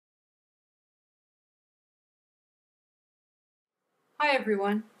Hi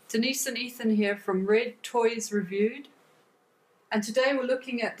everyone, Denise and Ethan here from Red Toys Reviewed, and today we're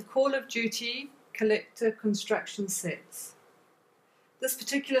looking at the Call of Duty collector construction sets. This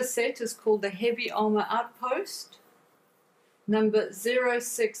particular set is called the Heavy Armor Outpost, number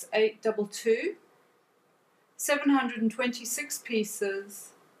 06822, 726 pieces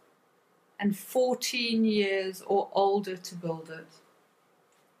and 14 years or older to build it.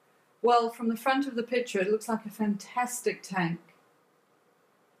 Well, from the front of the picture it looks like a fantastic tank.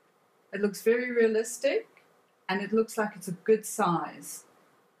 It looks very realistic and it looks like it's a good size.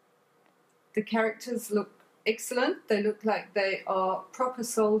 The characters look excellent. They look like they are proper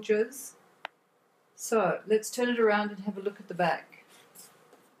soldiers. So let's turn it around and have a look at the back.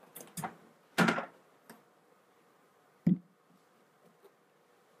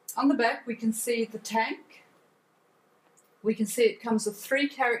 On the back we can see the tank. We can see it comes with 3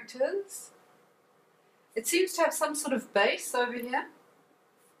 characters. It seems to have some sort of base over here.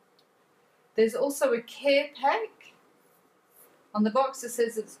 There's also a care pack. On the box it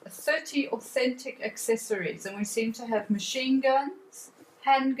says it's 30 authentic accessories, and we seem to have machine guns,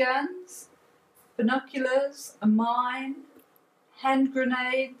 handguns, binoculars, a mine, hand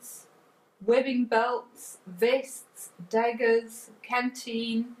grenades, webbing belts, vests, daggers,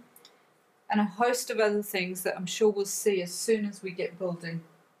 canteen, and a host of other things that I'm sure we'll see as soon as we get building.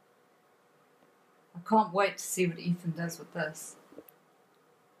 I can't wait to see what Ethan does with this.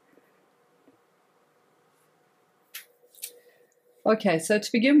 Okay, so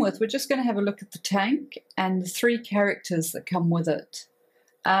to begin with, we're just going to have a look at the tank and the 3 characters that come with it.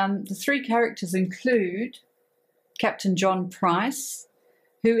 The 3 characters include Captain John Price,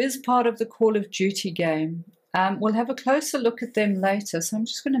 who is part of the Call of Duty game. We'll have a closer look at them later, so I'm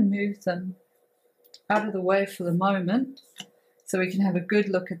just going to move them out of the way for the moment so we can have a good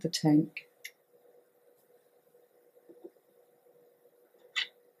look at the tank.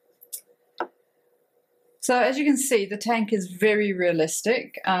 So as you can see, the tank is very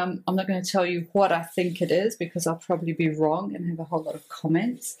realistic. I'm not going to tell you what I think it is because I'll probably be wrong and have a whole lot of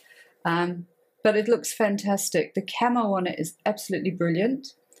comments. But it looks fantastic. The camo on it is absolutely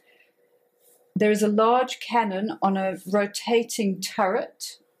brilliant. There is a large cannon on a rotating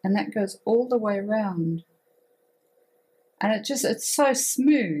turret, and that goes all the way around. And it's so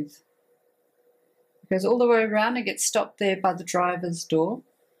smooth. It goes all the way around. It gets stopped there by the driver's door,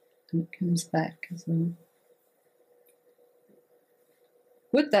 and it comes back as well.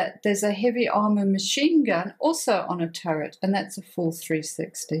 With that, there's a heavy armor machine gun also on a turret, and that's a full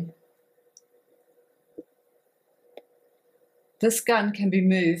 360. This gun can be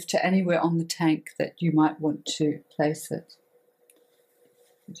moved to anywhere on the tank that you might want to place it.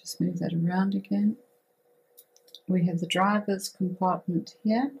 I'll just move that around again. We have the driver's compartment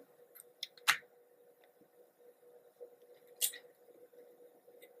here.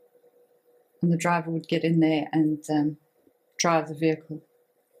 And the driver would get in there and drive the vehicle.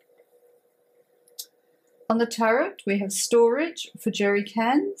 On the turret, we have storage for jerry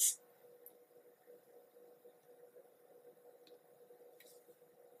cans.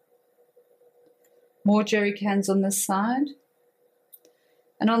 More jerry cans on this side.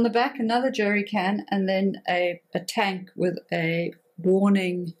 And on the back, another jerry can, and then a tank with a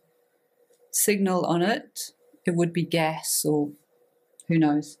warning signal on it. It would be gas or who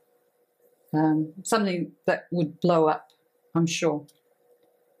knows. Something that would blow up, I'm sure.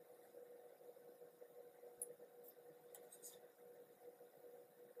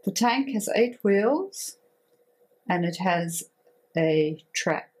 The tank has 8 wheels and it has a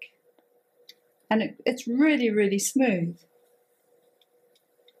track. And it's really, really smooth.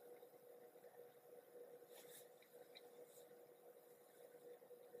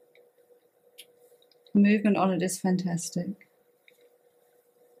 The movement on it is fantastic.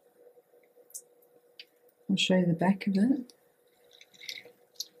 I'll show you the back of it.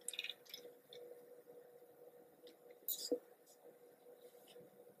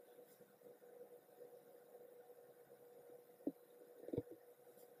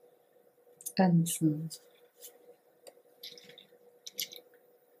 And some.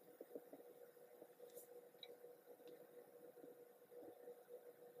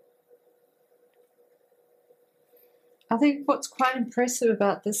 I think what's quite impressive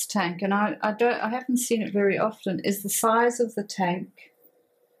about this tank, and I haven't seen it very often, is the size of the tank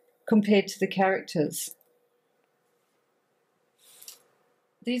compared to the characters.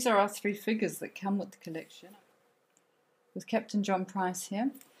 These are our 3 figures that come with the collection. With Captain John Price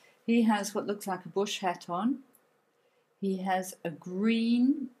here. He has what looks like a bush hat on. He has a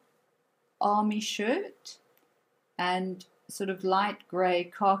green army shirt and sort of light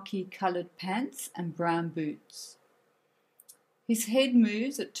grey khaki coloured pants and brown boots. His head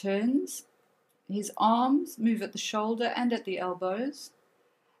moves, it turns. His arms move at the shoulder and at the elbows.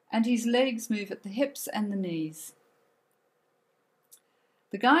 And his legs move at the hips and the knees.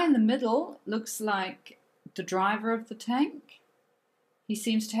 The guy in the middle looks like the driver of the tank. He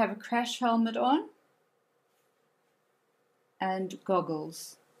seems to have a crash helmet on and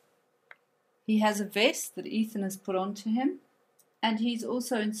goggles. He has a vest that Ethan has put onto him, and he's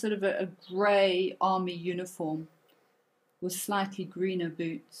also in sort of a grey army uniform with slightly greener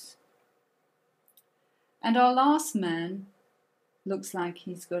boots. And our last man looks like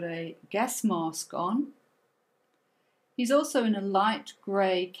he's got a gas mask on. He's also in a light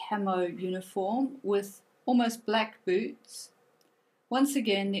grey camo uniform with almost black boots. Once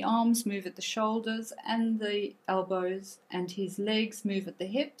again, the arms move at the shoulders and the elbows, and his legs move at the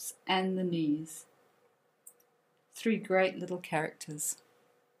hips and the knees. 3 great little characters.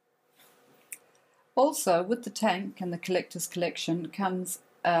 Also, with the tank and the collector's collection comes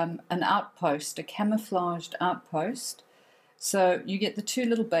an outpost, a camouflaged outpost. So you get the 2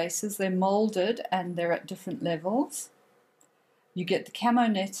 little bases, they're moulded and they're at different levels. You get the camo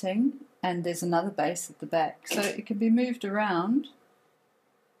netting, and there's another base at the back. So it can be moved around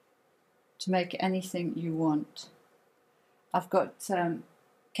to make anything you want. I've got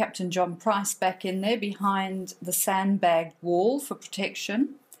Captain John Price back in there behind the sandbag wall for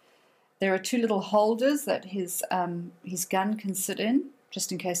protection. There are 2 little holders that his gun can sit in,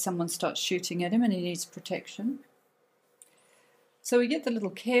 just in case someone starts shooting at him and he needs protection. So we get the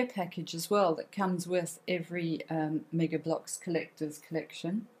little care package as well that comes with every Mega Bloks collector's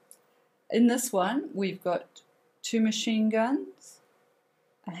collection. In this one, we've got 2 machine guns,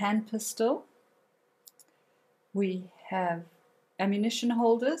 a hand pistol. We have ammunition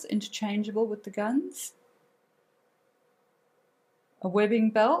holders, interchangeable with the guns. A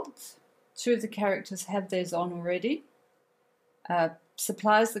webbing belt. 2 of the characters have theirs on already.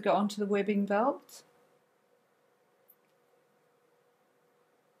 Supplies that go onto the webbing belt.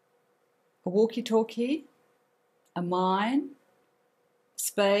 A walkie-talkie, a mine, a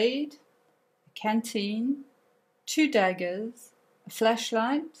spade, a canteen, 2 daggers, a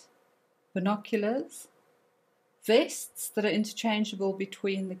flashlight, binoculars, vests that are interchangeable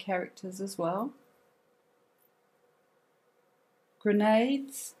between the characters as well,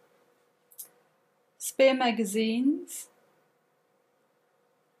 grenades, spare magazines,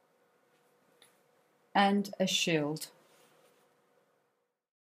 and a shield.